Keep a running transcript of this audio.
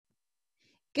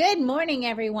Good morning,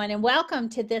 everyone, and welcome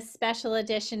to this special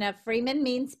edition of Freeman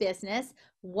Means Business,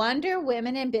 Wonder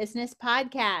Women in Business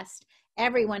podcast.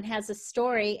 Everyone has a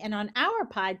story, and on our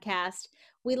podcast,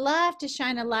 we love to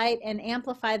shine a light and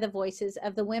amplify the voices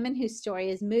of the women whose story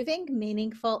is moving,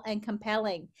 meaningful, and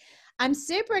compelling. I'm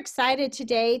super excited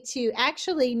today to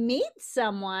actually meet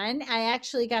someone. I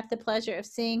actually got the pleasure of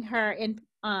seeing her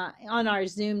on our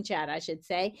Zoom chat, I should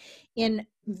say, in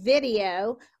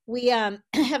video. We have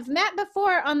met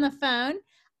before on the phone.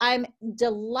 I'm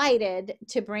delighted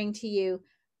to bring to you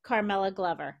Carmela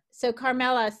Glover. So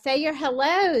Carmela, say your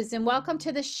hellos and welcome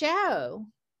to the show.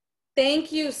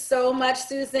 Thank you so much,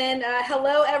 Susan.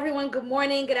 Hello, everyone. Good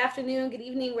morning, good afternoon, good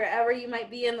evening, wherever you might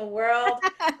be in the world.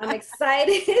 I'm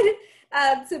excited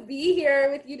to be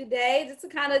here with you today, just to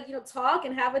kind of, talk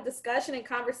and have a discussion and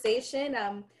conversation.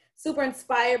 I'm super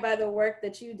inspired by the work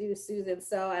that you do, Susan.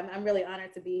 So I'm really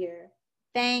honored to be here.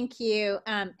 Thank you.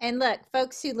 And look,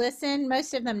 folks who listen,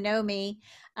 most of them know me.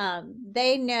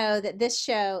 They know that this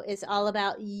show is all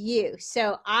about you.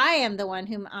 So I am the one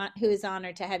who is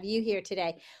honored to have you here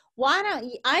today. Why don't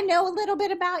you, I know a little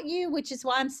bit about you, which is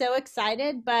why I'm so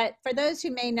excited. But for those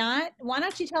who may not, why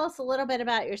don't you tell us a little bit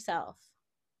about yourself?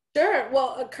 Sure.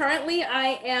 Well, currently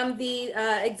I am the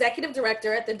executive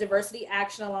director at the Diversity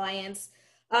Action Alliance,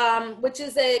 which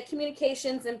is a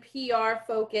communications and PR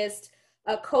focused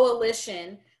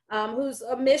coalition whose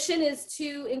mission is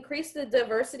to increase the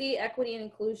diversity, equity, and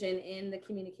inclusion in the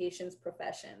communications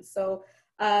profession. So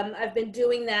I've been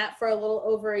doing that for a little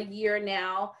over a year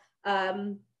now,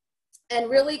 and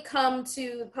really come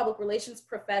to the public relations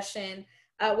profession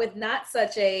with not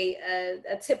such a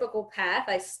typical path.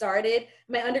 I started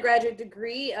my undergraduate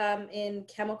degree in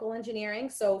chemical engineering.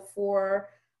 So for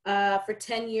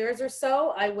 10 years or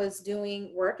so, I was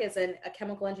doing work as a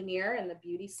chemical engineer in the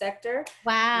beauty sector.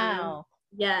 Wow.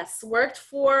 Yes, worked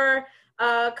for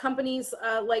companies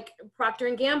like Procter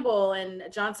 & Gamble and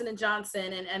Johnson &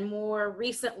 Johnson, and more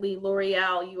recently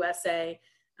L'Oreal USA,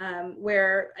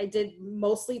 where I did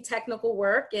mostly technical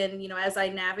work. And, as I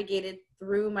navigated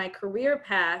through my career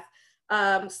path,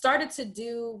 started to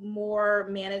do more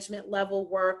management level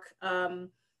work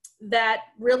that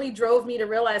really drove me to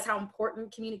realize how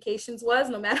important communications was,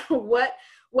 no matter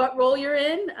what role you're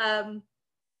in.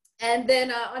 And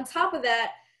then on top of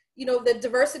that, the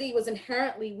diversity was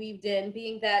inherently weaved in,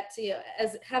 being that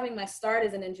as having my start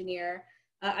as an engineer,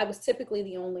 I was typically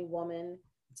the only woman,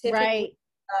 typically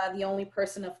Right. the only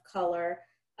person of color,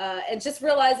 and just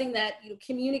realizing that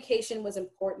communication was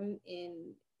important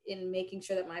in making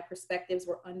sure that my perspectives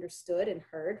were understood and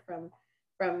heard from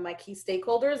my key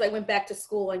stakeholders. I went back to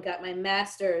school and got my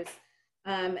master's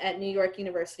at New York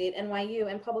University at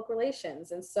NYU in public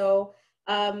relations, and so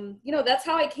that's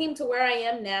how I came to where I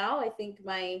am now. I think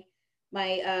my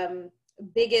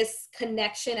biggest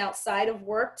connection outside of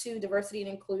work to diversity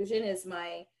and inclusion is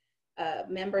my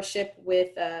membership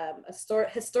with a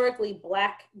historically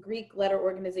Black Greek letter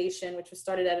organization, which was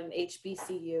started at an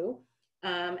HBCU,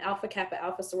 Alpha Kappa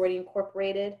Alpha Sorority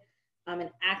Incorporated. I'm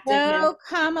an active member.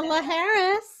 Kamala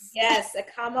Harris. Yes,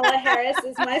 Kamala Harris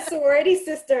is my sorority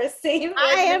sister, same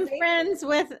I am organization. friends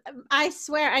with, I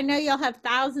swear, I know you'll have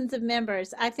thousands of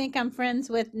members. I think I'm friends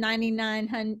with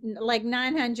 9,900, like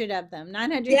 900 of them,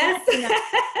 999.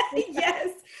 Yes, yes,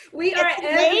 we are It's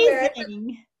everywhere.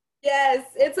 amazing. Yes,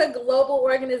 it's a global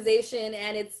organization,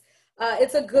 and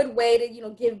it's a good way to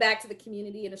give back to the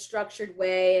community in a structured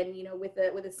way, and with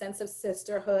a sense of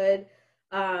sisterhood.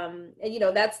 And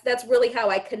that's really how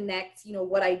I connect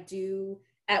what I do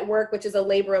at work, which is a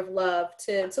labor of love,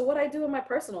 to what I do in my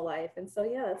personal life. And so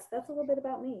yeah, that's a little bit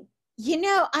about me.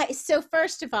 So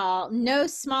first of all, no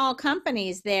small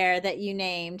companies there that you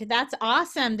named. That's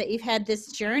awesome that you've had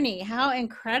this journey. How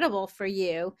incredible for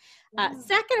you. Yeah.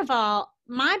 Second of all,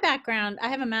 my background, I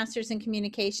have a master's in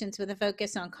communications with a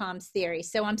focus on comms theory.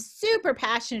 So I'm super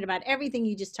passionate about everything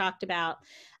you just talked about.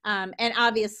 And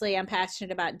obviously I'm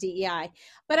passionate about DEI,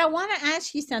 but I want to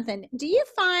ask you something. Do you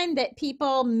find that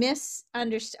people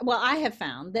misunderstand? Well, I have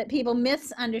found that people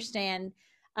misunderstand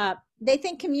they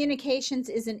think communications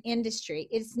is an industry.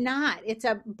 It's not. It's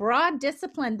a broad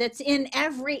discipline that's in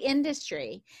every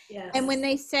industry. Yes. And when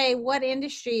they say, "What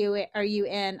industry are you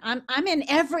in?" I'm in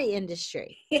every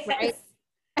industry, Yes. right?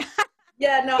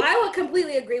 Yeah, no, I would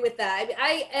completely agree with that.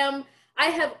 I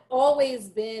have always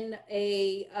been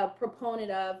a proponent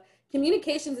of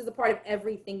communications is a part of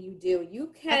everything you do.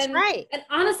 You That's can, right. and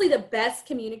honestly, the best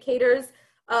communicators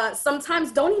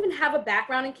sometimes don't even have a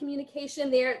background in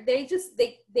communication.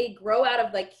 They grow out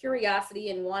of like curiosity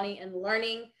and wanting and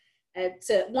learning,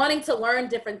 to wanting to learn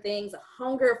different things, a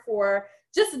hunger for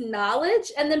just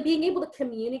knowledge, and then being able to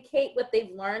communicate what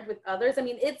they've learned with others. I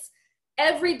mean, it's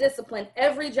every discipline,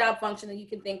 every job function that you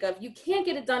can think of. You can't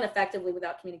get it done effectively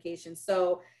without communication.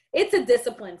 So it's a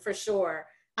discipline for sure,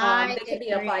 I that can be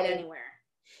agree. applied anywhere.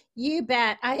 You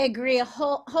bet. I agree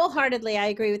wholeheartedly. I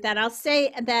agree with that. I'll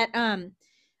say that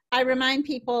I remind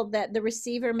people that the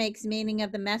receiver makes meaning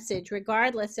of the message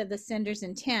regardless of the sender's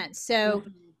intent. So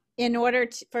in order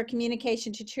for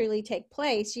communication to truly take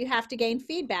place, you have to gain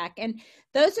feedback. And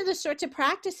those are the sorts of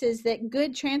practices that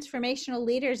good transformational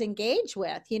leaders engage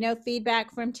with, you know,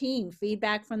 feedback from team,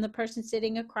 feedback from the person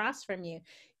sitting across from you,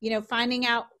 you know, finding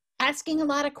out, asking a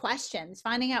lot of questions,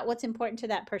 finding out what's important to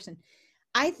that person.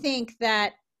 I think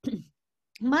that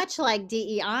much like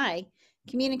DEI,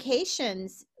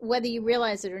 communications, whether you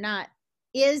realize it or not,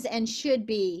 is and should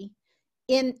be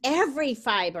in every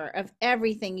fiber of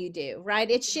everything you do, right?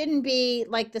 It shouldn't be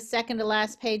like the second to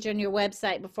last page on your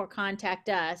website before contact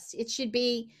us. It should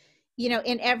be, you know,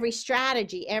 in every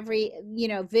strategy, every, you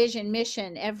know, vision,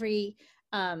 mission, every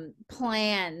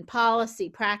plan, policy,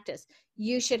 practice.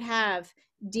 You should have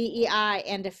DEI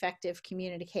and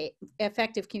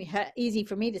easy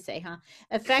for me to say, huh?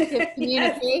 Effective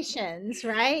communications,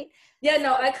 right? Yeah,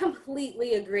 no, I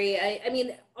completely agree. I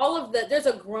mean, there's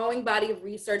a growing body of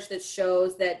research that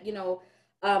shows that, you know,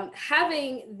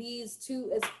 having these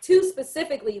two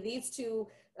specifically,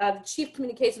 the chief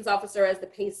communications officer as the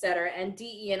pace setter and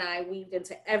DE&I weaved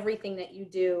into everything that you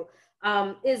do,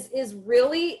 is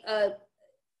really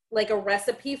like a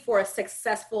recipe for a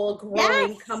successful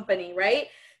growing company, right?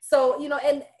 So, you know,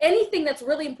 and anything that's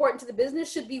really important to the business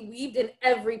should be weaved in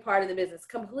every part of the business.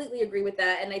 Completely agree with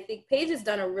that. And I think Page has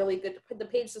done a really good, the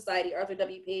Page Society, Arthur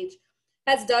W. Page,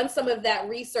 has done some of that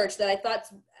research that I thought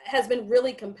has been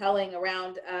really compelling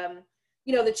around,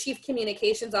 you know, the chief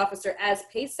communications officer as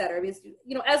pace setter. Because,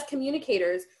 you know, as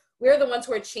communicators, we're the ones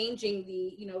who are changing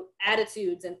the, you know,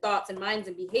 attitudes and thoughts and minds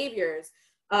and behaviors.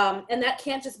 And that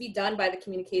can't just be done by the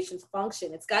communications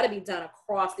function. It's got to be done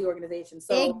across the organization.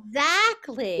 So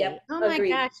exactly. Yep, oh my agreed.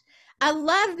 gosh. I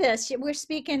love this. We're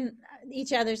speaking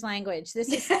each other's language.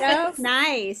 This is so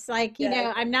nice. Like, you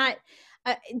know, I'm not,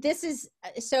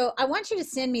 so I want you to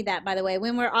send me that, by the way,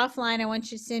 when we're offline. I want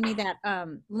you to send me that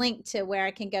link to where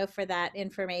I can go for that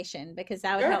information, because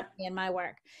that would help me in my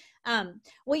work.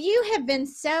 Well, you have been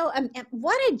so,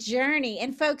 what a journey.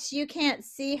 And folks, you can't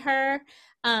see her,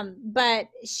 but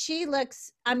she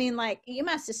looks, I mean, like you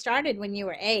must have started when you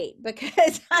were 8,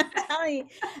 because I'm telling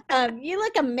you, you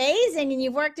look amazing, and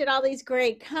you've worked at all these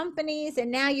great companies,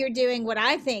 and now you're doing what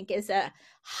I think is a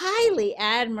highly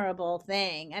admirable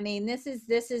thing. I mean, this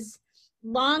is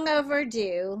long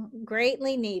overdue,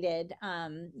 greatly needed.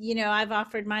 You know, I've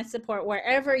offered my support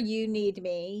wherever you need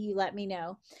me. You let me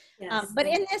know. Yes, but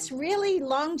in this really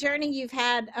long journey you've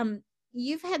had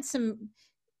some,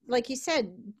 like you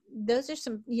said, those are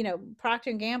some, you know,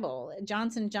 Procter & Gamble,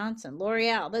 Johnson & Johnson,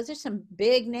 L'Oreal, those are some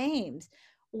big names.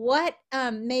 What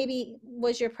maybe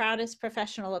was your proudest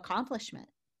professional accomplishment?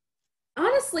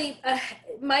 Honestly,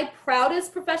 my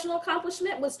proudest professional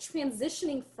accomplishment was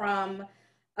transitioning from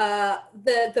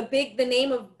the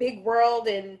name of big world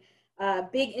and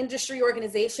big industry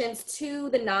organizations to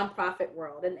the nonprofit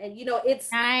world. And you know, it's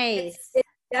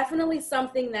definitely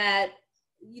something that,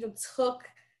 you know, took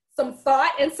some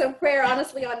thought and some prayer,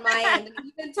 honestly, on my end. And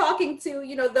even talking to,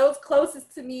 you know, those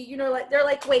closest to me, you know, like they're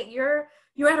like, wait, you're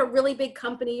at a really big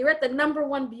company. You're at the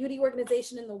 #1 beauty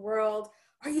organization in the world.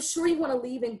 Are you sure you want to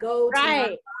leave and go to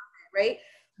nonprofit, right?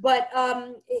 But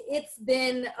it's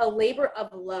been a labor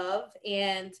of love,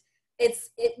 and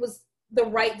it was the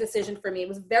right decision for me. It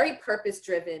was very purpose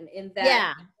driven in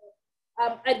that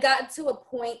I'd gotten to a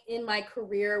point in my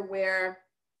career where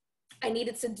I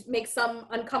needed to make some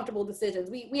uncomfortable decisions.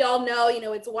 We all know, you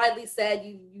know, it's widely said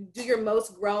you do your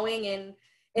most growing in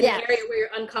an area where you're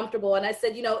uncomfortable. And I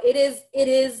said, you know, it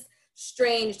is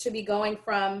strange to be going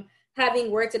from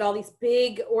having worked at all these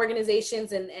big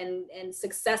organizations and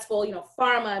successful, you know,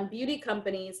 pharma and beauty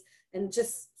companies and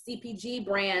just CPG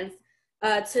brands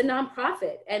to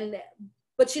nonprofit.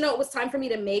 But you know, it was time for me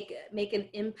to make an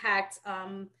impact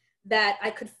that I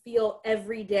could feel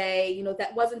every day. You know,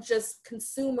 that wasn't just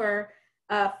consumer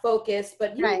focused,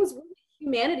 but you know, it was really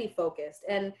humanity focused.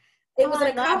 And it was an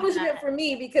accomplishment for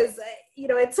me because, you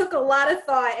know, it took a lot of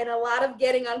thought and a lot of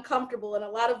getting uncomfortable and a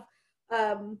lot of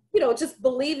you know, just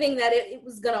believing that it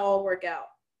was going to all work out.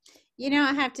 You know,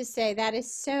 I have to say that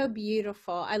is so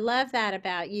beautiful. I love that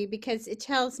about you, because it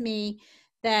tells me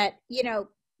that, you know,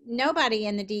 nobody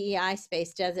in the DEI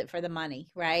space does it for the money,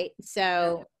 right?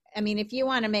 So, I mean, if you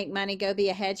want to make money, go be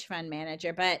a hedge fund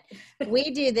manager. But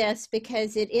we do this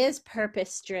because it is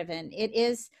purpose driven. It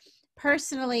is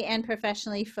personally and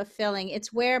professionally fulfilling.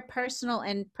 It's where personal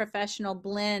and professional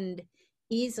blend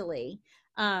easily.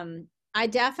 I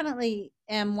definitely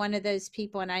am one of those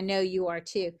people, and I know you are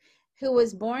too, who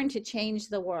was born to change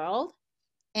the world.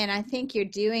 And I think you're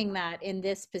doing that in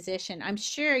this position. I'm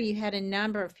sure you had a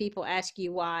number of people ask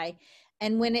you why.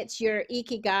 And when it's your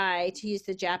ikigai, to use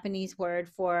the Japanese word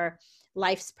for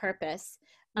life's purpose,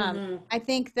 I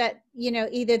think that,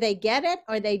 either they get it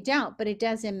or they don't, but it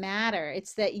doesn't matter.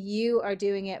 It's that you are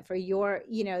doing it for your,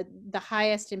 the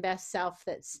highest and best self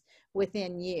that's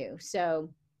within you. So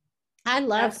I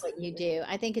love what you Absolutely. do.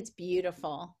 I think it's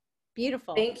beautiful.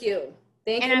 Beautiful. Thank you.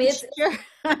 Thank And you. I mean, it's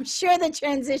I'm sure the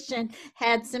transition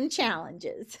had some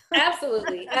challenges.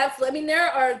 absolutely, absolutely. I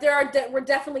mean, were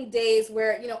definitely days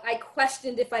where, I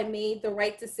questioned if I made the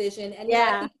right decision. And, I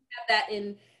Yeah, think you have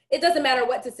that it doesn't matter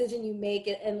what decision you make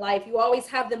in life. You always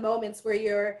have the moments where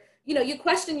you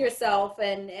question yourself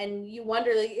and you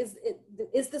wonder, like,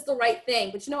 is this the right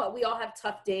thing? But you know what? We all have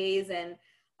tough days, and,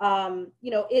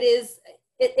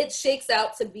 it shakes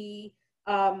out to be,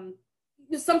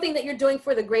 something that you're doing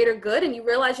for the greater good, and you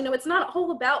realize, it's not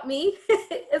all about me,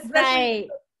 especially right.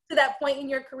 to that point in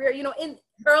your career. In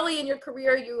early in your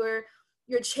career,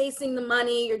 you're chasing the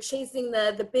money, you're chasing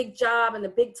the big job and the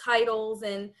big titles,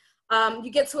 and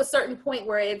you get to a certain point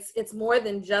where it's more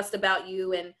than just about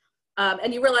you,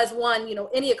 and you realize, one,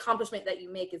 any accomplishment that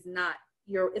you make is not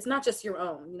it's not just your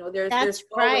own. That's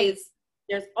right.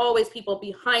 There's always people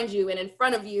behind you and in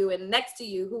front of you and next to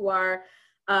you who are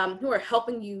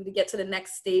helping you to get to the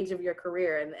next stage of your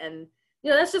career. And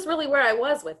that's just really where I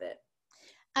was with it.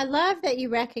 I love that you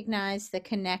recognize the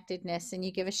connectedness and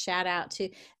you give a shout out to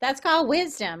that's called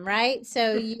wisdom, right?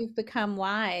 So you've become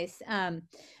wise.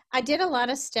 I did a lot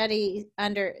of study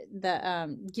under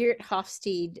the Geert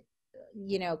Hofstede,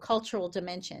 cultural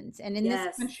dimensions. And in this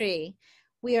Yes. country,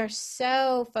 we are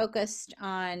so focused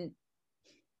on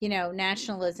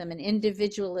nationalism and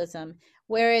individualism,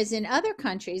 whereas in other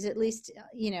countries, at least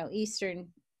Eastern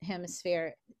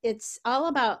Hemisphere, it's all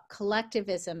about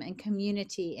collectivism and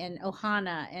community and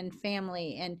ohana and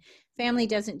family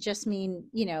doesn't just mean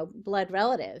blood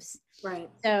relatives. Right.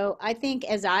 So I think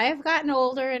as I have gotten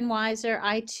older and wiser,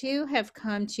 I too have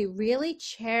come to really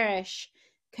cherish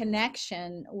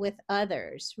connection with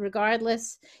others,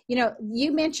 regardless.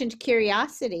 You mentioned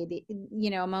curiosity,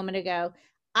 a moment ago.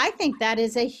 I think that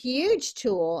is a huge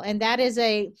tool, and that is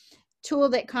a tool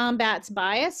that combats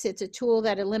bias. It's a tool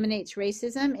that eliminates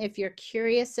racism. If you're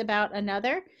curious about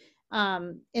another,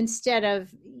 instead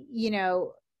of,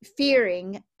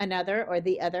 fearing another or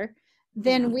the other,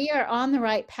 then we are on the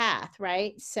right path,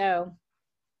 right? So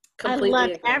Completely I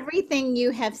love agree. everything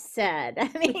you have said. I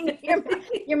mean,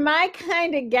 you're my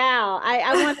kind of gal.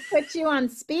 I want to put you on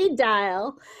speed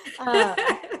dial.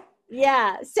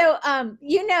 Yeah. So,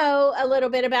 a little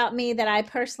bit about me, that I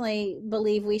personally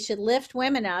believe we should lift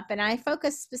women up, and I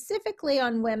focus specifically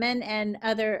on women and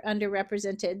other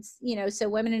underrepresented, so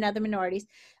women and other minorities,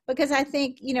 because I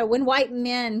think, when white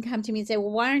men come to me and say,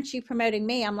 well, why aren't you promoting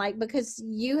me? I'm like, because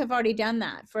you have already done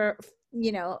that for,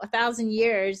 1,000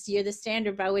 years. You're the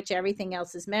standard by which everything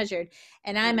else is measured.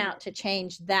 And I'm out to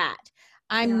change that.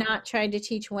 I'm not trying to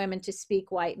teach women to speak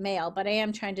white male, but I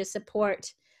am trying to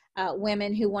support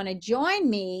women who want to join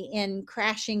me in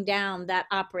crashing down that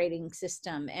operating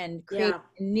system and create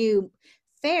a new,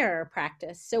 fairer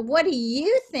practice. So what do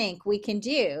you think we can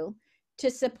do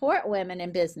to support women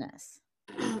in business?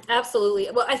 Absolutely.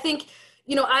 Well, I think,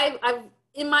 I've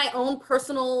in my own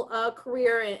personal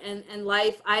career and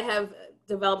life, I have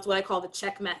developed what I call the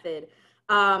check method.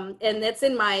 And that's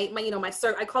in my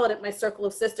I call it my circle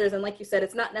of sisters. And like you said,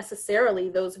 it's not necessarily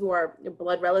those who are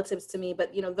blood relatives to me,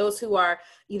 but, those who are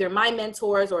either my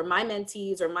mentors or my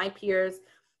mentees or my peers.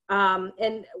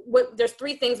 And there's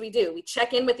three things we do. We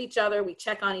check in with each other, we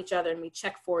check on each other, and we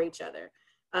check for each other.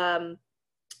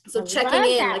 So checking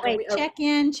in, check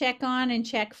in, check on, and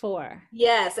check for.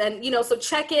 Yes. And, so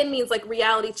check in means like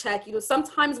reality check.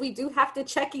 Sometimes we do have to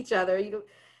check each other.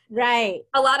 Right.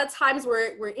 A lot of times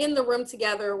we're in the room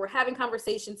together, we're having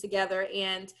conversation together,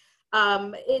 and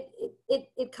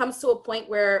it comes to a point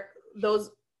where those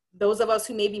of us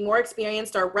who may be more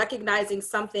experienced are recognizing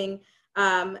something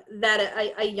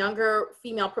that a younger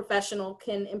female professional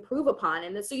can improve upon.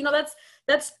 And so,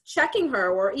 that's checking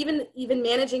her, or even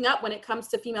managing up when it comes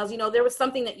to females. There was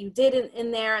something that you did in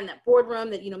there in that boardroom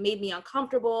that, made me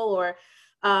uncomfortable, or,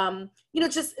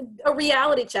 just a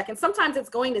reality check. And sometimes it's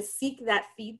going to seek that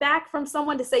feedback from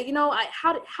someone to say,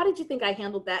 how did you think I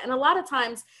handled that? And a lot of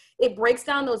times it breaks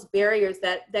down those barriers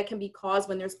that can be caused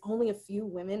when there's only a few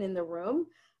women in the room.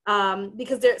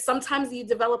 Because sometimes you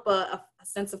develop a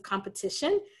sense of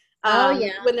competition. Oh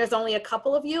yeah. when there's only a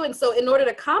couple of you. And so in order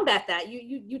to combat that,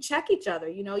 you check each other,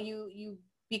 you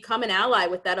become an ally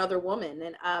with that other woman.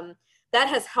 And that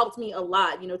has helped me a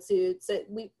lot,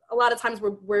 a lot of times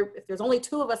we're if there's only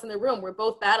two of us in the room, we're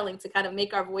both battling to kind of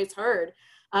make our voice heard,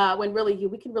 when really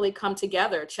we can really come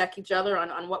together, check each other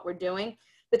on what we're doing.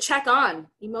 The check on,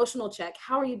 emotional check.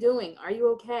 How are you doing? Are you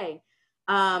okay?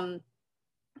 And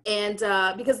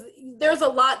because there's a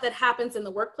lot that happens in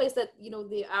the workplace that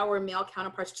our male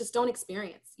counterparts just don't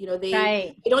experience.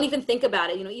 They don't even think about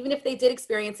it. Even if they did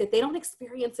experience it, they don't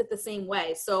experience it the same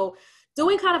way. So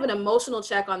doing kind of an emotional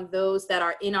check on those that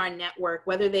are in our network,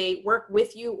 whether they work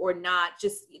with you or not,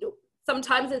 just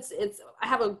sometimes it's I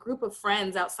have a group of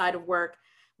friends outside of work.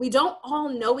 We don't all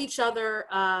know each other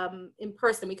in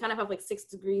person. We kind of have like 6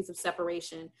 degrees of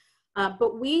separation.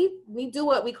 But we do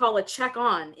what we call a check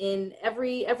on in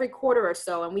every quarter or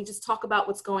so. And we just talk about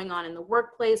what's going on in the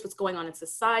workplace, what's going on in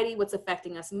society, what's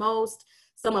affecting us most.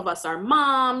 Some of us are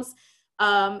moms.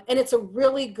 And it's a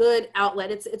really good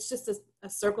outlet. It's just a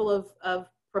circle of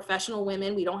professional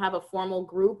women. We don't have a formal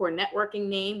group or networking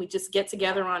name. We just get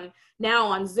together on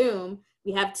Zoom.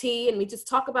 We have tea and we just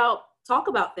talk about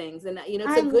things. And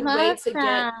it's a good way to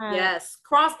get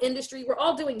cross industry. We're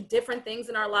all doing different things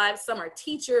in our lives. Some are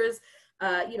teachers,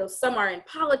 some are in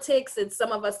politics, and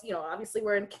some of us, obviously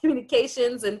we're in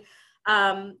communications. And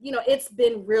it's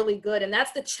been really good. And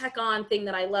that's the check on thing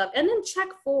that I love. And then check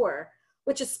for,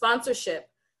 which is sponsorship.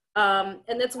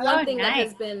 And that's one thing that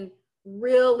has been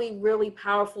really, really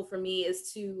powerful for me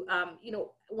is to,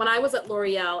 when I was at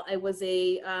L'Oreal, I was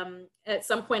at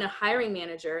some point a hiring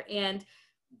manager, and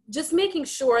just making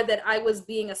sure that I was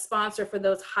being a sponsor for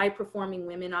those high performing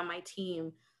women on my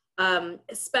team,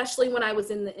 especially when I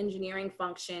was in the engineering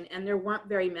function and there weren't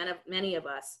very many of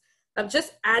us, of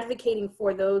just advocating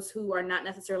for those who are not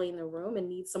necessarily in the room and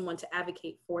need someone to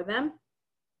advocate for them.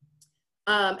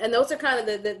 And those are kind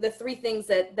of the 3 things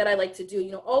that I like to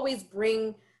do. Always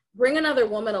bring another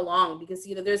woman along, because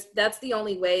that's the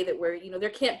only way that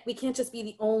we can't just be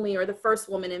the only or the first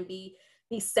woman and be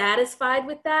satisfied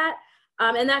with that.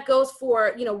 And that goes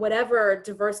for, whatever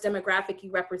diverse demographic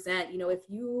you represent. If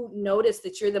you notice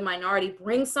that you're the minority,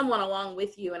 bring someone along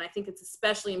with you. And I think it's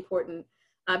especially important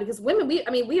because women,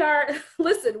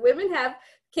 women have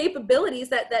capabilities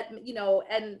that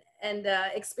and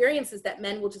experiences that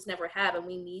men will just never have. And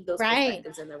we need those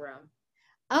perspectives in the room.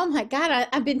 Oh my God,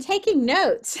 I've been taking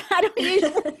notes. I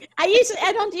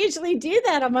don't usually do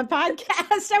that on my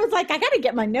podcast. I was like, I got to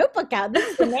get my notebook out.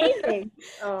 This is amazing.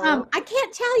 I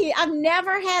can't tell you, I've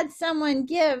never had someone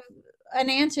give an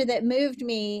answer that moved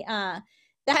me.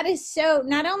 That is so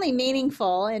not only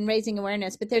meaningful in raising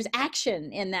awareness, but there's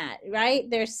action in that, right?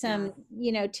 There's some,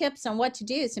 tips on what to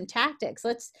do, some tactics.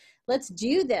 Let's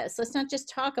do this. Let's not just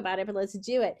talk about it, but let's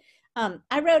do it.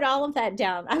 I wrote all of that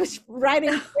down. I was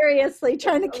writing seriously,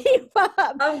 trying to keep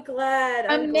up. I'm glad.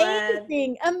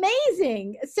 Amazing.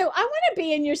 So I want to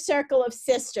be in your circle of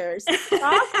sisters.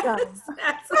 Awesome.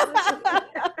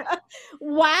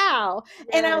 Wow. Yes.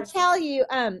 And I'll tell you,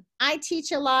 I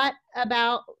teach a lot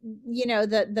about,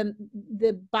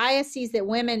 the biases that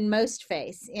women most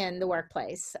face in the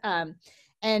workplace.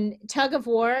 And tug of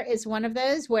war is one of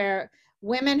those where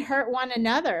women hurt one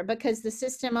another because the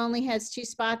system only has 2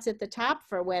 spots at the top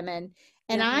for women.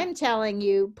 And I'm telling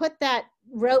you, put that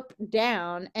rope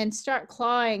down and start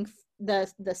clawing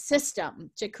the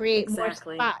system to create more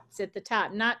spots at the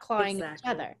top, not clawing each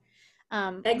other.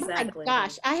 Exactly. My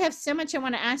gosh, I have so much I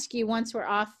want to ask you once we're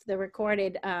off the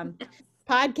recorded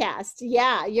podcast.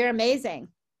 Yeah, you're amazing.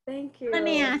 Thank you. Let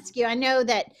me ask you, I know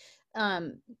that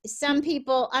some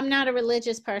people, I'm not a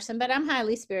religious person, but I'm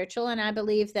highly spiritual. And I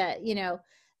believe that,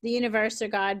 the universe or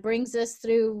God brings us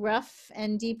through rough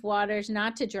and deep waters,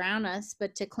 not to drown us,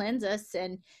 but to cleanse us.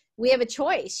 And we have a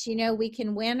choice, we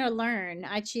can win or learn.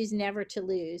 I choose never to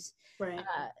lose. Right.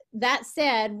 That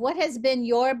said, what has been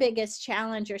your biggest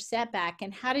challenge or setback,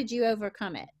 and how did you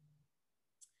overcome it?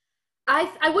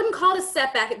 I wouldn't call it a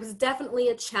setback. It was definitely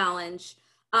a challenge.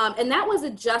 And that was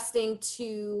adjusting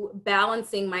to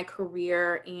balancing my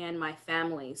career and my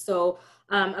family. So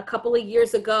a couple of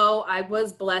years ago, I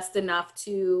was blessed enough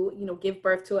to, give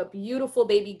birth to a beautiful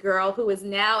baby girl who is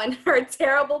now in her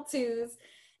terrible 2s.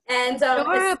 And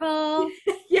adorable.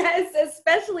 Yes,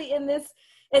 especially in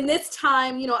this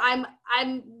time,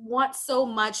 I want so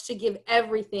much to give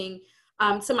everything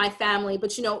to my family.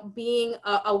 But, being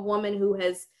a woman who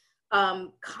has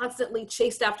constantly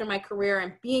chased after my career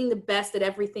and being the best at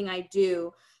everything I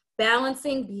do,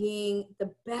 balancing being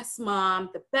the best mom,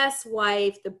 the best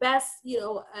wife, the best,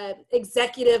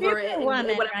 executive or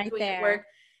whatever right there. At work.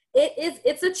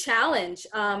 It's a challenge.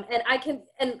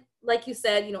 And like you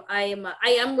said, I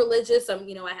am religious.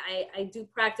 I do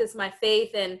practice my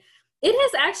faith, and it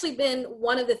has actually been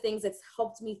one of the things that's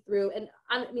helped me through. And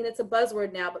it's a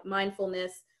buzzword now, but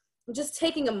mindfulness, just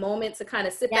taking a moment to kind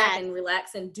of sit back and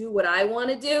relax and do what I want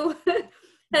to do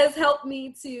has helped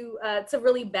me to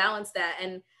really balance that.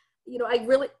 And,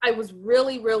 I was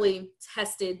really, really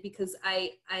tested because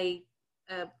I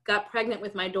got pregnant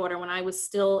with my daughter when I was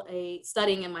still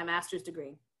studying in my master's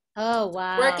degree. Oh,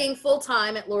 wow. Working full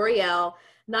time at L'Oreal,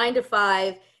 9 to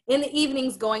 5, in the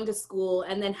evenings going to school,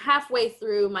 and then halfway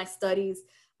through my studies,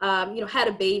 had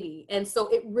a baby. And so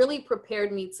it really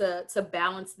prepared me to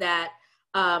balance that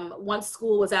once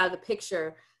school was out of the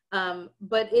picture.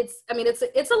 But it's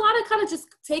a lot of kind of just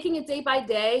taking it day by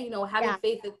day, having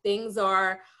faith that things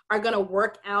are going to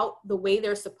work out the way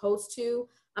they're supposed to.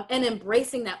 And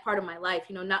embracing that part of my life,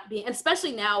 not being,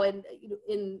 especially now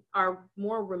in our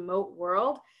more remote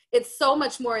world, it's so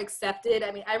much more accepted.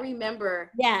 I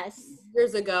remember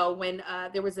years ago when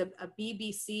there was a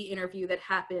BBC interview that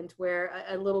happened where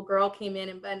a little girl came in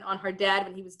and on her dad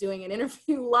when he was doing an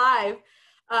interview live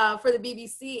for the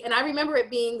BBC. And I remember it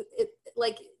being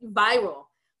like viral,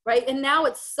 right? And now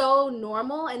it's so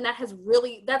normal. And that's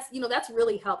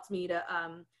really helped me to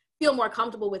feel more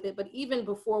comfortable with it. But even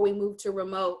before we moved to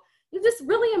remote, you're just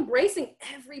really embracing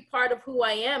every part of who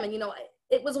I am. And,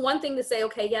 it was one thing to say,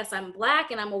 okay, yes, I'm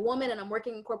Black and I'm a woman and I'm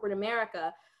working in corporate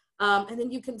America. And then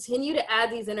you continue to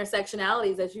add these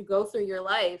intersectionalities as you go through your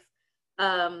life.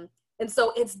 And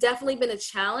so it's definitely been a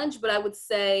challenge, but I would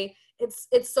say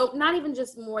it's so not even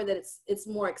just more that it's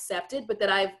more accepted, but that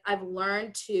I've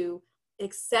learned to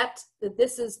accept that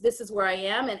this is where I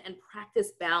am and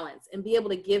practice balance and be able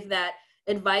to give that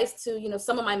advice to,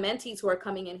 some of my mentees who are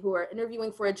coming in, who are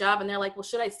interviewing for a job, and they're like, well,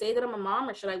 should I say that I'm a mom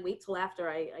or should I wait till after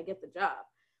I get the job?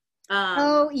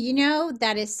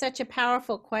 That is such a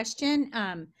powerful question.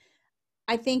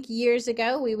 I think years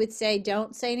ago we would say,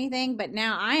 don't say anything, but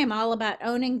now I am all about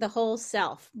owning the whole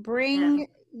self. Bring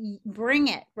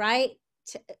it, right?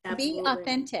 Be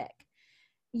authentic.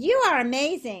 You are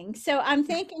amazing. So I'm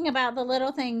thinking about the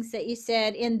little things that you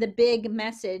said in the big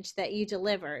message that you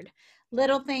delivered.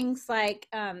 Little things like,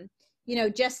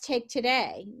 just take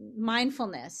today,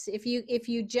 mindfulness. If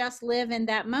you just live in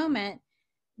that moment,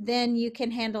 then you can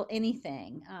handle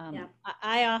anything.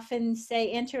 I often say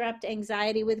interrupt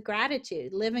anxiety with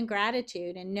gratitude, live in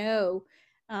gratitude, and know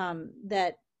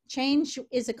that change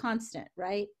is a constant,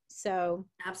 right? So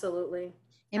absolutely.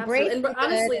 Embrace and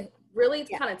honestly, really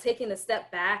kind of taking a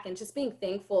step back and just being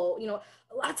thankful.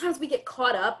 A lot of times we get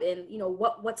caught up in,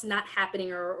 what's not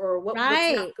happening or what's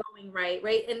not going right.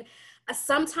 And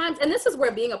sometimes, and this is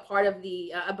where being a part of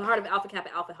Alpha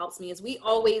Kappa Alpha helps me, is we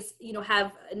always,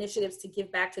 have initiatives to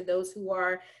give back to those who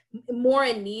are more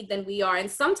in need than we are. And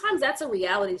sometimes that's a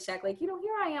reality check. Like, here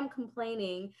I am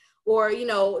complaining or,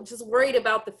 just worried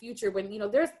about the future when,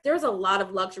 there's a lot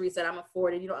of luxuries that I'm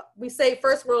afforded. We say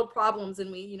first world problems and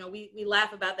we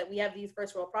laugh about that. We have these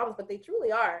first world problems, but they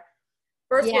truly are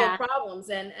first world problems.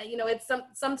 And, it's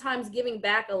sometimes giving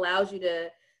back allows you to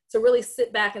really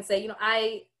sit back and say,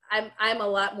 I'm a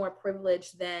lot more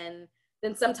privileged than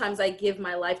sometimes I give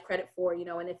my life credit for,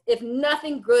 and if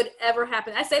nothing good ever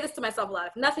happened, I say this to myself a lot,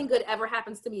 if nothing good ever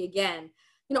happens to me again,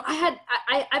 I've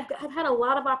had a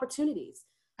lot of opportunities.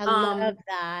 I love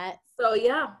that. So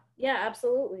yeah,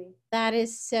 absolutely. That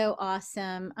is so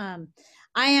awesome.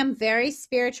 I am very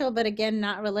spiritual, but again,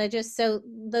 not religious. So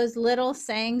those little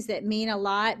sayings that mean a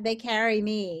lot, they carry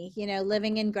me,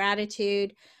 living in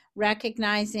gratitude,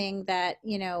 recognizing that,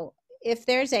 if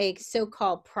there's a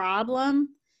so-called problem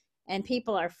and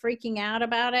people are freaking out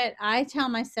about it, I tell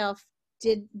myself,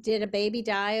 did a baby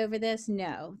die over this?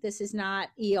 No, this is not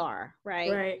ER,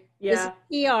 right? Right. Yeah.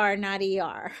 This is ER, not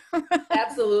ER.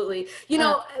 Absolutely.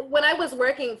 When I was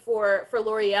working for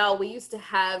L'Oreal, we used to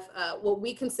have what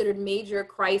we considered major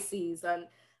crises. And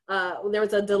there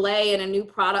was a delay in a new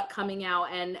product coming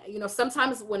out. And,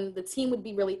 sometimes when the team would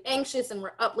be really anxious and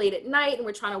we're up late at night and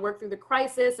we're trying to work through the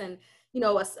crisis, and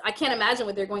I can't imagine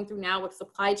what they're going through now with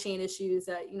supply chain issues,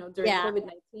 during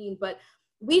COVID-19, but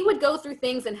we would go through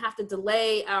things and have to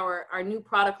delay our new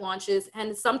product launches.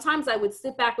 And sometimes I would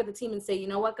sit back with the team and say, you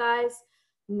know what, guys,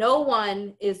 no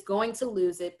one is going to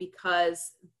lose it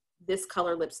because this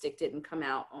color lipstick didn't come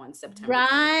out on September.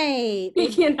 Right.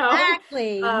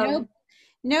 Exactly.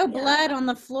 No blood on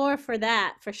the floor for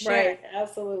that, for sure. Right,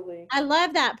 absolutely. I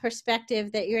love that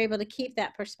perspective, that you're able to keep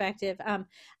that perspective.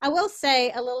 I will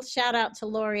say a little shout out to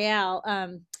L'Oreal.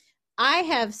 I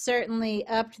have certainly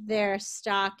upped their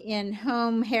stock in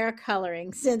home hair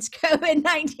coloring since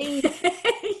COVID-19.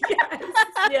 Yes,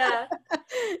 yeah,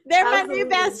 They're my new absolutely.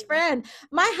 best friend.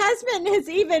 My husband has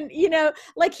even,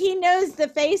 like he knows the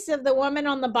face of the woman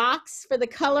on the box for the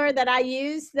color that I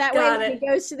use. That way, Got when he it.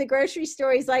 goes to the grocery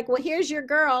store, he's like, "Well, here's your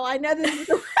girl. I know this is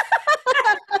the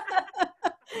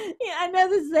yeah, I know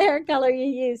this is the hair color you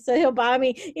use." So he'll buy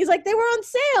me. He's like, "They were on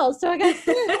sale, so I got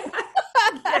two."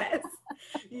 Yes,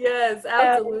 yes,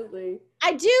 absolutely.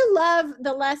 I do love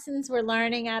the lessons we're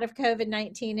learning out of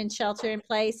COVID-19 and shelter in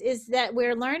place is that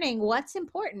we're learning what's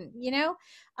important,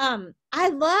 I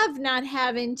love not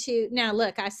having to, now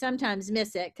look, I sometimes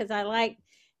miss it because I like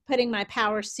putting my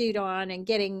power suit on and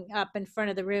getting up in front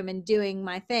of the room and doing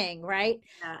my thing, right?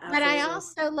 Yeah, But I absolutely.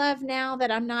 also love now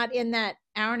that I'm not in that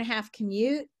hour and a half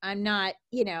commute. I'm not,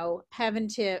 having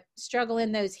to struggle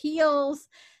in those heels.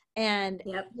 And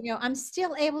Yep, I'm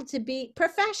still able to be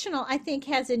professional, I think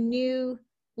has a new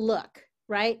look,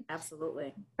 right?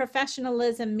 absolutely.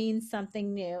 Professionalism means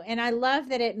something new. And I love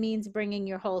that it means bringing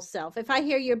your whole self. If I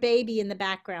hear your baby in the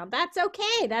background, that's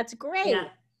okay. That's Yeah, great.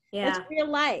 It's yeah. real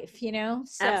life.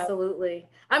 So, Absolutely.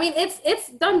 I mean, it's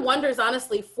done wonders,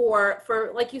 honestly, for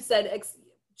like you said,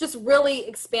 just really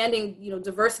expanding,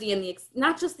 diversity and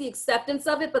not just the acceptance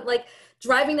of it, but like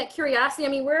driving that curiosity. I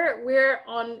mean, we're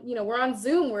on, we're on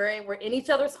Zoom, we're in each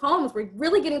other's homes, we're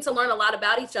really getting to learn a lot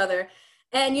about each other,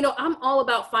 and I'm all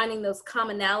about finding those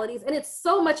commonalities, and it's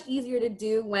so much easier to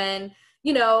do when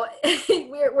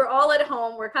we're all at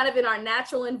home, we're kind of in our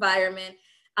natural environment.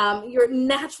 You're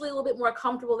naturally a little bit more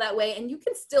comfortable that way, and you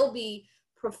can still be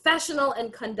professional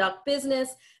and conduct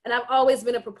business. And I've always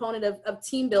been a proponent of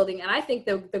team building. And I think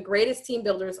the greatest team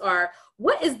builders are,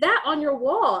 what is that on your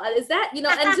wall? Is that,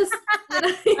 and just,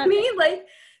 what I mean? Like,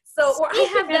 so, or I have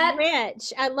speaking of that.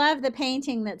 which, I love the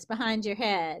painting that's behind your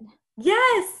head.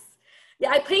 Yes. Yeah,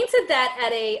 I painted that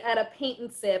at a paint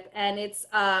and sip, and it's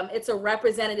a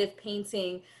representative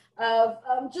painting of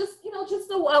just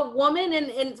just a woman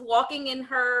and walking in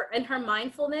her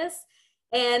mindfulness,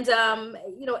 and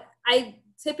I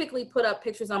typically put up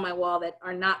pictures on my wall that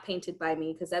are not painted by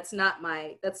me because that's not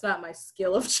my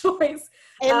skill of choice,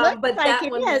 It looks but like that it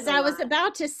one meant is. a I was lot.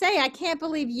 about to say, I can't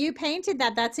believe you painted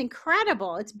that. That's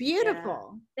incredible. It's Yeah,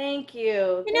 beautiful. thank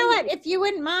you, You know thank what? you. If you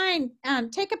wouldn't mind,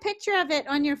 take a picture of it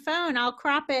on your phone. I'll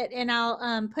crop it and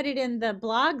I'll put it in the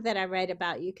blog that I write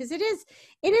about you because it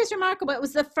is remarkable. It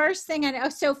was the first thing I know.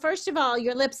 So first of all,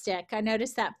 your lipstick, I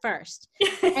noticed that first,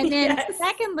 and then Yes.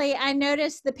 secondly, I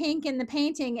noticed the pink in the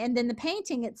painting, and then the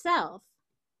painting itself.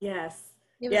 Yes.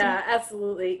 It was Yeah,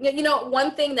 absolutely.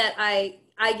 One thing that I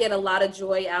get a lot of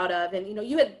joy out of, and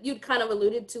you'd kind of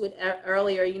alluded to it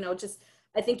earlier, just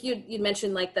I think you'd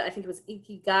mentioned like I think it was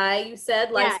Ikigai, you said,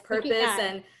 yeah, life's purpose,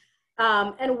 ikigai.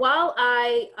 and while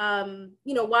I'm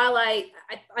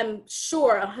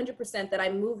sure 100% that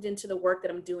I moved into the work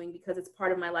that I'm doing because it's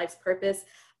part of my life's purpose.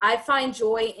 I find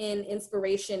joy in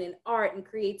inspiration in art and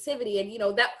creativity,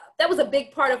 and that was a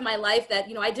big part of my life that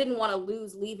I didn't want to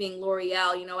lose leaving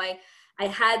L'Oreal. I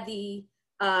had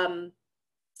um,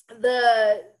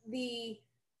 the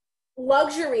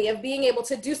luxury of being able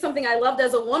to do something I loved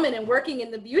as a woman and working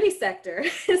in the beauty sector.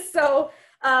 So,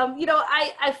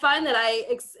 I find that I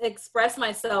express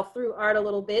myself through art a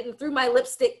little bit and through my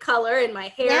lipstick color and my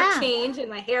hair Yeah, change and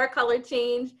my hair color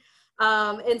change.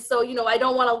 And so, I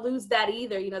don't want to lose that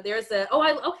either. There's I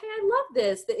love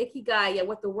this, the Ikigai, yeah,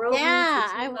 what the world needs,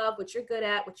 yeah. what you love, what you're good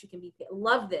at, what you can be.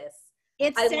 Love this.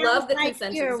 It I sounds love the like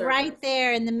concentric you're right circles.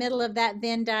 there in the middle of that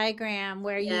Venn diagram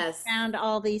where you Yes. found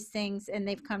all these things and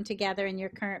they've come together in your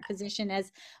current position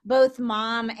as both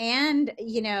mom and,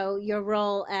 your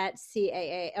role at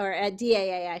CAA or at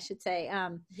DAA, I should say.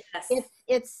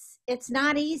 Yes. It's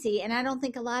not easy, and I don't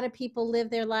think a lot of people live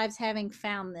their lives having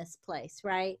found this place,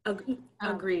 right? Agreed.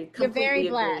 You're very Completely agreed.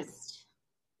 blessed.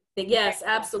 Very Yes,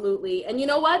 absolutely. And you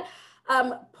know what?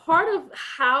 Part of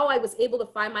how I was able to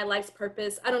find my life's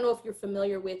purpose, I don't know if you're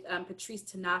familiar with Patrice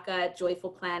Tanaka at Joyful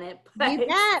Planet, You but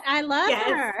bet. I love yes,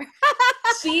 her.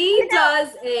 she does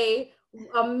a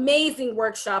amazing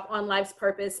workshop on life's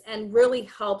purpose and really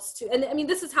helps to, and I mean,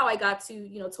 this is how I got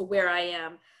to, to where I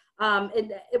am.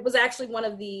 It was actually one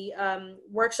of the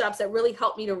workshops that really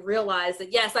helped me to realize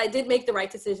that, yes, I did make the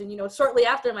right decision. Shortly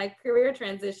after my career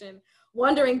transition,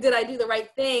 wondering, did I do the right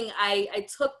thing? I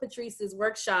took Patrice's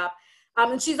workshop,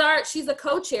 and she's a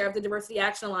co-chair of the Diversity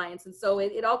Action Alliance. And so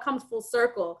it all comes full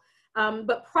circle.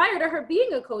 But prior to her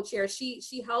being a co-chair, she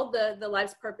held the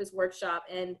Life's Purpose workshop,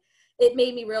 and it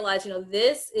made me realize,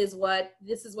 this is what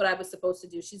I was supposed to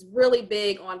do. She's really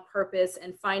big on purpose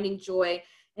and finding joy,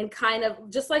 and kind of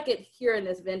just like it here in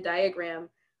this Venn diagram.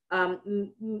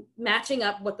 matching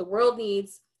up what the world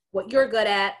needs, what you're good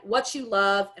at, what you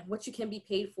love, and what you can be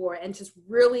paid for, and just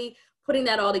really putting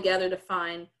that all together to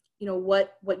find, you know,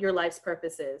 what your life's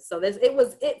purpose is. So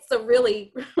it's a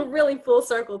really, really full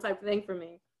circle type of thing for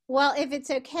me. Well, if it's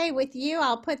okay with you,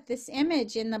 I'll put this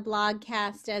image in the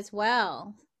blogcast as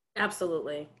well.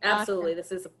 Absolutely. Absolutely. Awesome.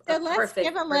 This is so let's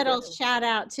give a little shout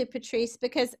out to Patrice,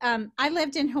 because I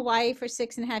lived in Hawaii for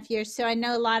 6.5 years. So I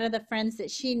know a lot of the friends that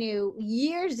she knew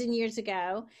years and years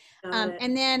ago.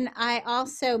 And then I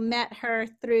also met her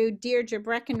through Deirdre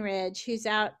Breckenridge, she's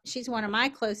one of my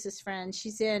closest friends.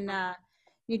 She's in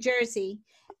New Jersey.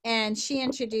 And she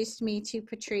introduced me to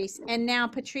Patrice. And now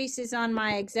Patrice is on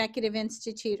my Executive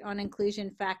Institute on Inclusion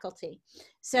faculty.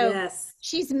 So yes.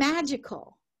 She's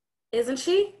magical. Isn't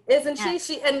she?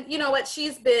 She, and you know what,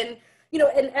 she's been, you know,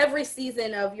 in every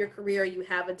season of your career, you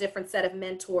have a different set of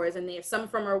mentors, and there's some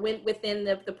from within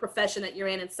the profession that you're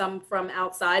in, and some from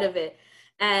outside of it.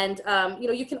 And, you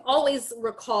know, you can always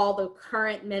recall the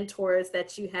current mentors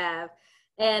that you have.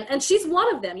 And she's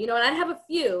one of them, you know, and I have a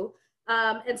few.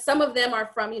 And some of them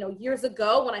are from, you know, years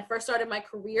ago when I first started my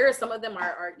career. Some of them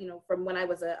are you know, from when I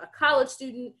was a college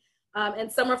student.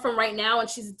 And some are from right now, and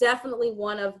she's definitely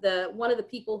one of the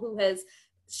people who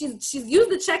she's used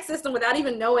the check system without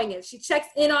even knowing it. She checks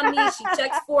in on me, she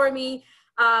checks for me,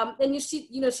 and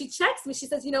she checks me. She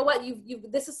says, you know what,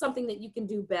 this is something that you can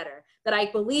do better. That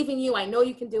I believe in you. I know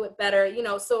you can do it better. You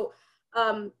know, so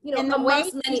you know, and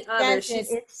amongst many others,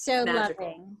 it's so magical.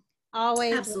 Loving,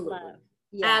 always absolutely, love.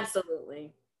 Yeah.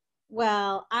 Absolutely.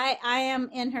 Well, I am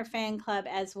in her fan club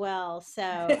as well, so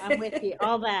I'm with you.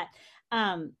 All that.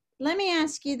 Let me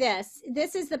ask you this.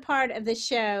 This is the part of the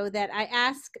show that I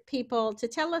ask people to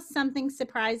tell us something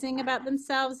surprising about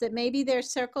themselves that maybe their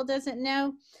circle doesn't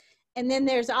know. And then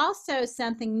there's also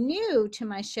something new to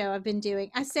my show I've been doing.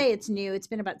 I say it's new. It's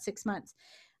been about 6 months.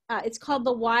 It's called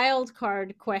the wild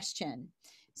card question.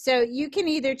 So you can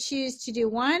either choose to do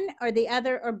one or the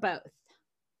other or both.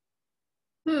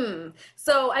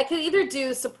 So I could either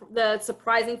do the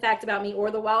surprising fact about me or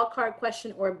the wild card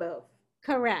question, or both.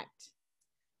 Correct.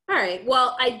 All right.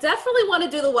 Well, I definitely want to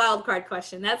do the wild card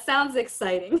question. That sounds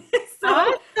exciting. So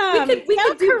awesome. we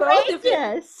could do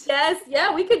both.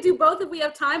 Yeah, we could do both if we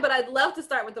have time, but I'd love to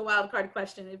start with the wild card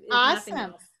question. If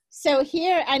awesome. So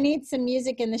here, I need some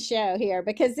music in the show here,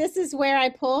 because this is where I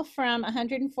pull from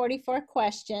 144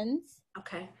 questions.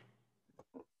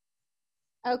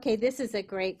 Okay, this is a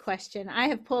great question. I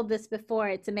have pulled this before.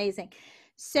 It's amazing.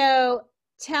 So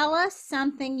tell us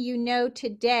something you know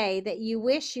today that you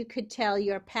wish you could tell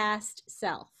your past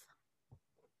self.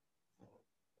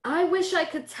 I wish I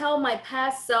could tell my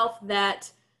past self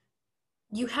that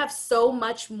you have so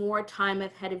much more time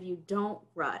ahead of you. Don't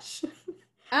rush.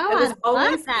 Oh, I was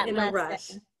always in a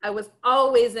rush. I was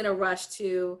always in a rush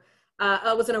to,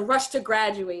 I was in a rush to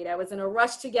graduate. I was in a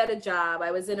rush to get a job.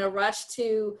 I was in a rush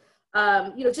to,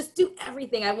 you know, just do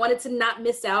everything. I wanted to not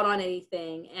miss out on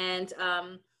anything. And,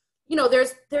 you know,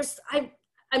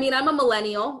 I mean, I'm a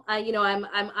millennial. You know,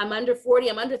 I'm under 40.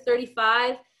 I'm under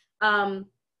 35,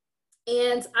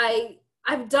 and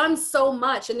I've done so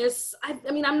much. And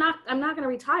I mean, I'm not going to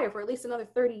retire for at least another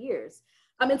 30 years.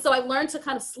 And so I've learned to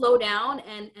kind of slow down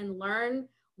and learn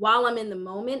while I'm in the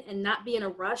moment and not be in a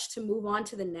rush to move on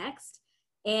to the next.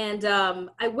 And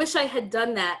I wish I had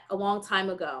done that a long time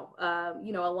ago.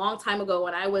 You know, a long time ago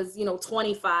when I was, you know,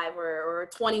 25 or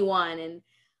 21, and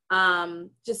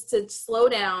just to slow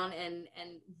down and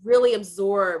really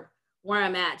absorb where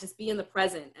I'm at, just be in the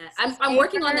present. I'm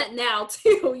working on that now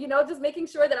too, you know, just making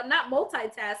sure that I'm not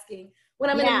multitasking.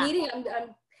 When I'm in a meeting,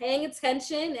 I'm paying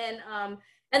attention,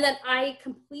 and then I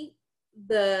complete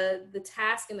the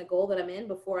task and the goal that I'm in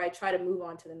before I try to move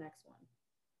on to the next one.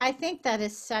 I think that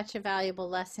is such a valuable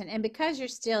lesson. And because you're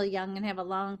still young and have a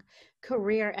long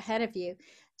career ahead of you,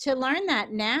 to learn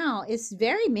that now is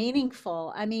very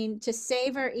meaningful. I mean, to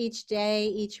savor each day,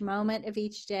 each moment of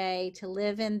each day, to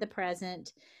live in the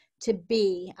present, to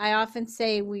be. I often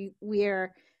say we've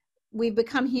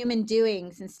become human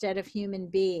doings instead of human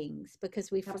beings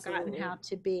because we've forgotten how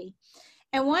to be.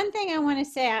 And one thing I want to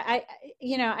say, I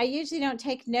usually don't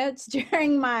take notes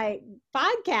during my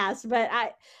podcast, but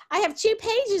I have 2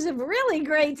 pages of really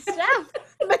great stuff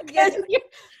because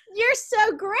you're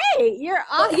so great. You're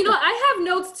awesome. Well, you know, I have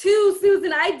notes too,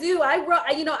 Susan. I do. I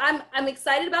wrote, you know, I'm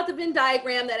excited about the Venn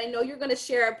diagram that I know you're going to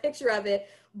share a picture of it,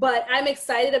 but I'm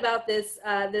excited about this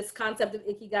concept of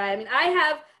Ikigai. I mean,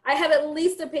 I have at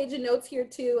least a page of notes here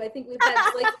too. I think we've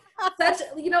had like such,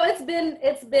 you know,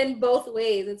 it's been both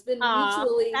ways. It's been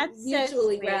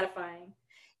mutually gratifying.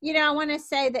 You know, I want to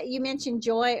say that you mentioned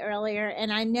joy earlier,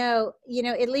 and I know, you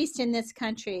know, at least in this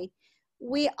country,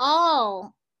 we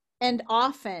all and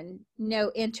often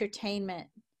know entertainment,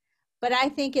 but I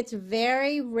think it's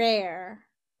very rare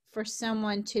for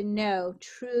someone to know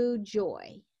true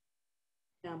joy.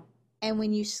 Yeah. And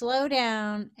when you slow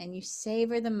down and you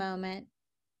savor the moment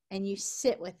and you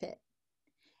sit with it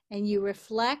and you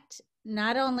reflect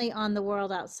not only on the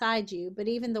world outside you, but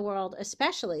even the world,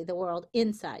 especially the world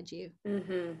inside you,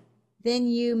 Mm-hmm. then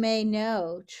you may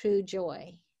know true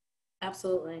joy.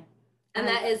 Absolutely. And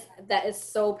that is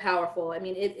so powerful. I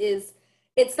mean,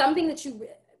 it's something that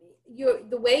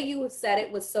the way you said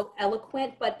it was so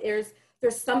eloquent, but there's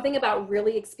something about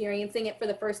really experiencing it for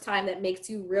the first time that makes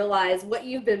you realize what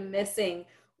you've been missing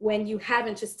when you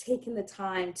haven't just taken the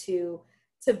time to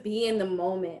be in the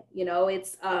moment. You know,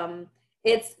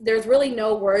 there's really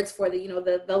no words for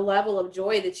the level of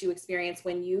joy that you experience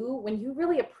when you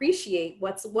really appreciate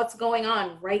what's going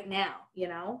on right now, you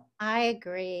know? I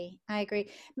agree.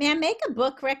 May I make a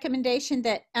book recommendation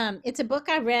that it's a book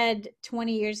I read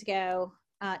 20 years ago,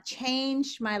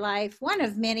 changed my life. One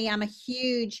of many. I'm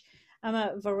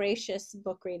a voracious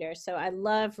book reader, so I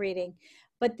love reading.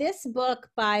 But this book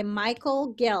by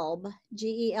Michael Gelb,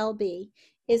 Gelb,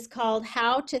 is called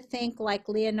How to Think Like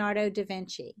Leonardo da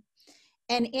Vinci.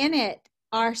 And in it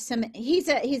are he's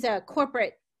a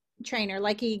corporate trainer,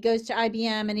 like he goes to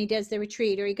IBM and he does the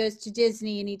retreat, or he goes to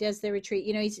Disney and he does the retreat.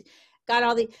 You know, he's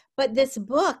got but this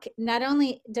book, not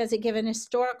only does it give an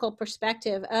historical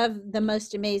perspective of the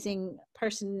most amazing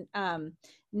person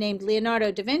named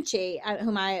Leonardo da Vinci,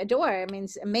 whom I adore. I mean,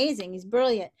 he's amazing. He's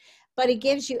brilliant. But it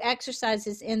gives you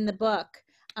exercises in the book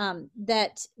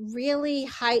that really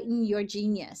heighten your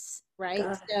genius, right?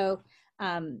 God. So,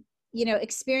 you know,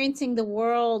 experiencing the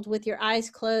world with your eyes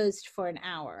closed for an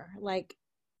hour, like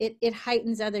it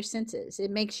heightens other senses. It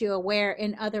makes you aware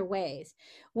in other ways.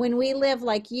 When we live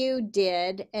like you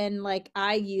did, and like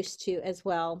I used to as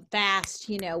well, fast,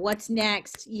 you know, what's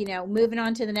next, you know, moving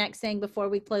on to the next thing before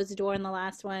we close the door on the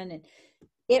last one. And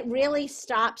it really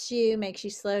stops you, makes you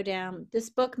slow down.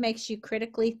 This book makes you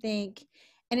critically think,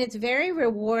 and it's very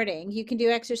rewarding. You can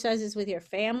do exercises with your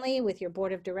family, with your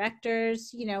board of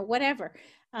directors, you know, whatever.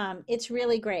 It's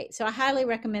really great. So I highly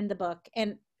recommend the book.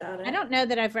 And I don't know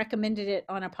that I've recommended it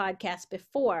on a podcast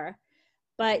before,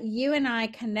 but you and I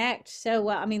connect so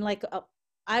well. I mean, like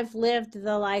I've lived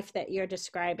the life that you're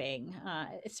describing,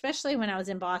 especially when I was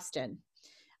in Boston.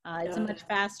 It's a much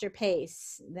faster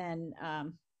pace than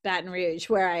Baton Rouge,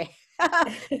 where I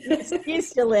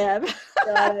used to live.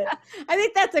 I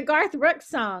think that's a Garth Brooks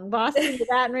song, Boston to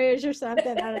Baton Rouge or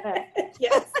something. I don't know.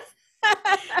 Yes.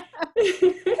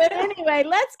 But anyway,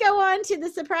 let's go on to the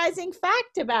surprising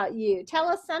fact about you. Tell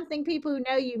us something people who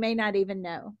know you may not even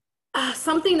know.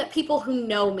 Something that people who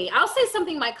know me, I'll say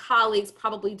something my colleagues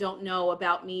probably don't know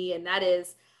about me, and that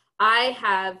is I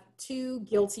have two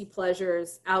guilty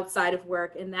pleasures outside of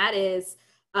work, and that is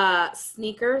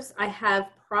sneakers. I have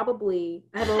over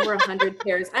 100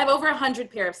 pairs. I have over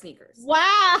 100 pair of sneakers.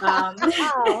 Wow.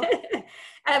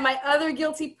 And my other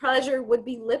guilty pleasure would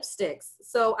be lipsticks.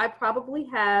 So I probably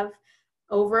have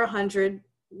over 100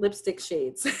 lipstick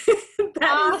shades.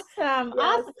 Awesome.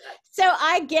 So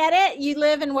I get it. You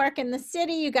live and work in the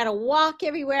city. You got to walk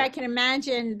everywhere. I can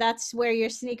imagine that's where your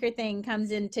sneaker thing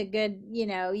comes into good, you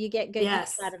know, you get good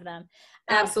use out of them.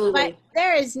 Absolutely. But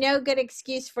there is no good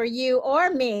excuse for you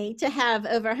or me to have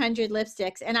over 100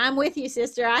 lipsticks. And I'm with you,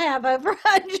 sister. I have over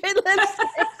 100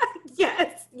 lipsticks.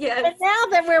 Yes. But now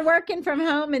that we're working from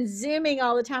home and Zooming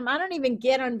all the time, I don't even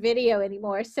get on video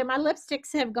anymore. So my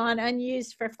lipsticks have gone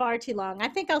unused for far too long. I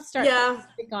think I'll start putting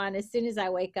lipstick on as soon as I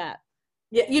wake up.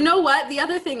 Yeah, you know what? The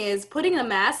other thing is putting a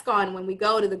mask on when we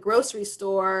go to the grocery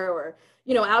store or,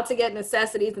 you know, out to get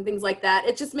necessities and things like that.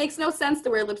 It just makes no sense to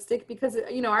wear lipstick because,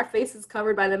 you know, our face is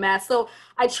covered by the mask. So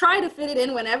I try to fit it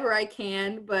in whenever I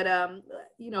can, but,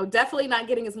 you know, definitely not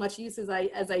getting as much use as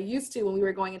I used to when we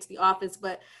were going into the office.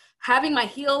 But having my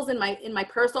heels in my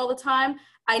purse all the time,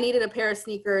 I needed a pair of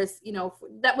sneakers, you know,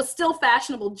 that was still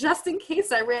fashionable just in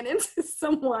case I ran into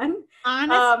someone.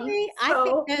 Honestly, I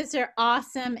think those are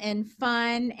awesome and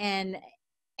fun, and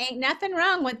ain't nothing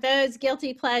wrong with those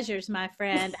guilty pleasures, my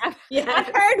friend.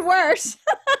 I've heard worse.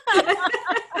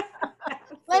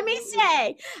 Let me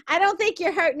say, I don't think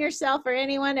you're hurting yourself or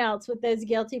anyone else with those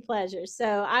guilty pleasures.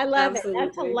 So I love it.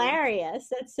 That's hilarious.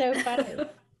 That's so funny.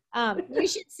 You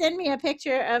should send me a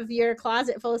picture of your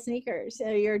closet full of sneakers.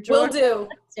 Your drawer. Will do.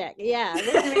 Lipstick. Yeah,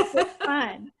 we're gonna make this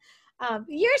fun.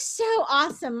 You're so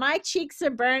awesome. My cheeks are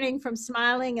burning from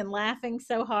smiling and laughing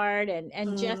so hard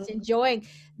and just enjoying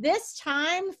This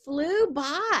time flew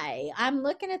by. I'm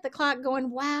looking at the clock going,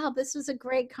 wow, this was a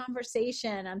great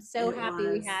conversation. I'm so happy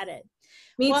we had it.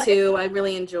 Me too. I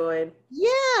really enjoyed.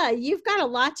 Yeah, you've got a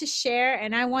lot to share,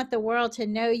 and I want the world to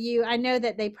know you. I know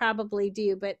that they probably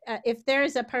do, but if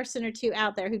there's a person or two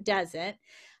out there who doesn't,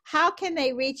 how can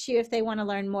they reach you if they want to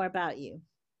learn more about you?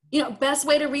 Best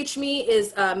way to reach me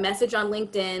is a message on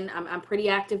LinkedIn. I'm pretty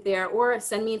active there, or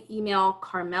send me an email,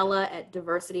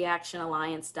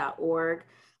 Carmela@diversityactionalliance.org.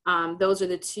 Those are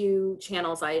the two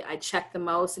channels I check the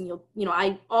most, and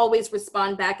I always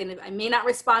respond back, and I may not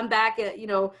respond back,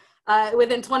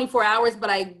 within 24 hours, but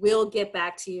I will get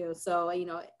back to you. So,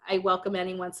 I welcome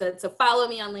anyone to follow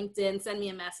me on LinkedIn, send me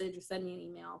a message, or send me an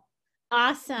email.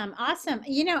 Awesome. Awesome.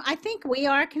 I think we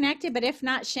are connected, but if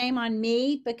not, shame on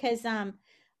me, because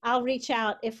I'll reach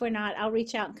out. If we're not, I'll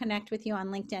reach out and connect with you on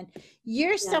LinkedIn.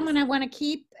 You're someone I want to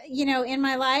keep, in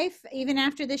my life, even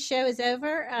after this show is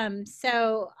over.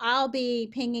 So I'll be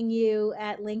pinging you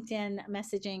at LinkedIn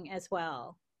messaging as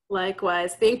well.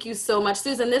 Likewise. Thank you so much,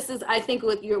 Susan. I think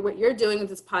what you're doing with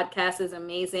this podcast is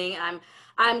amazing.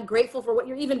 I'm grateful for what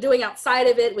you're even doing outside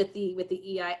of it with the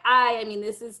EII. I mean,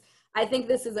 I think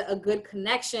this is a good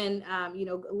connection.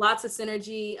 Lots of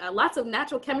synergy, lots of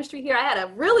natural chemistry here. I had a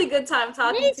really good time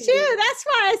talking to you. Me too. That's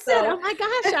why I said, oh my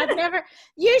gosh, I've never,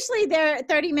 usually they're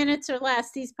 30 minutes or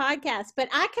less, these podcasts, but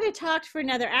I could have talked for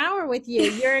another hour with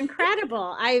you. You're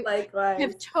incredible. I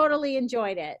have totally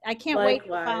enjoyed it. I can't wait to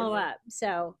follow up.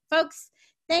 So folks,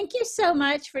 thank you so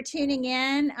much for tuning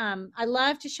in. I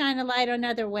love to shine a light on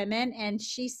other women, and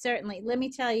she certainly, let me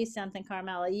tell you something,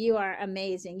 Carmela, you are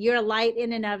amazing. You're a light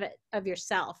in and of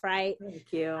yourself, right?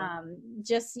 Thank you.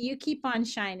 Just you keep on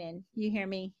shining. You hear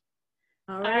me?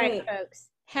 All right, folks.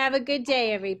 Have a good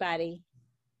day, everybody.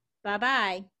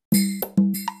 Bye-bye.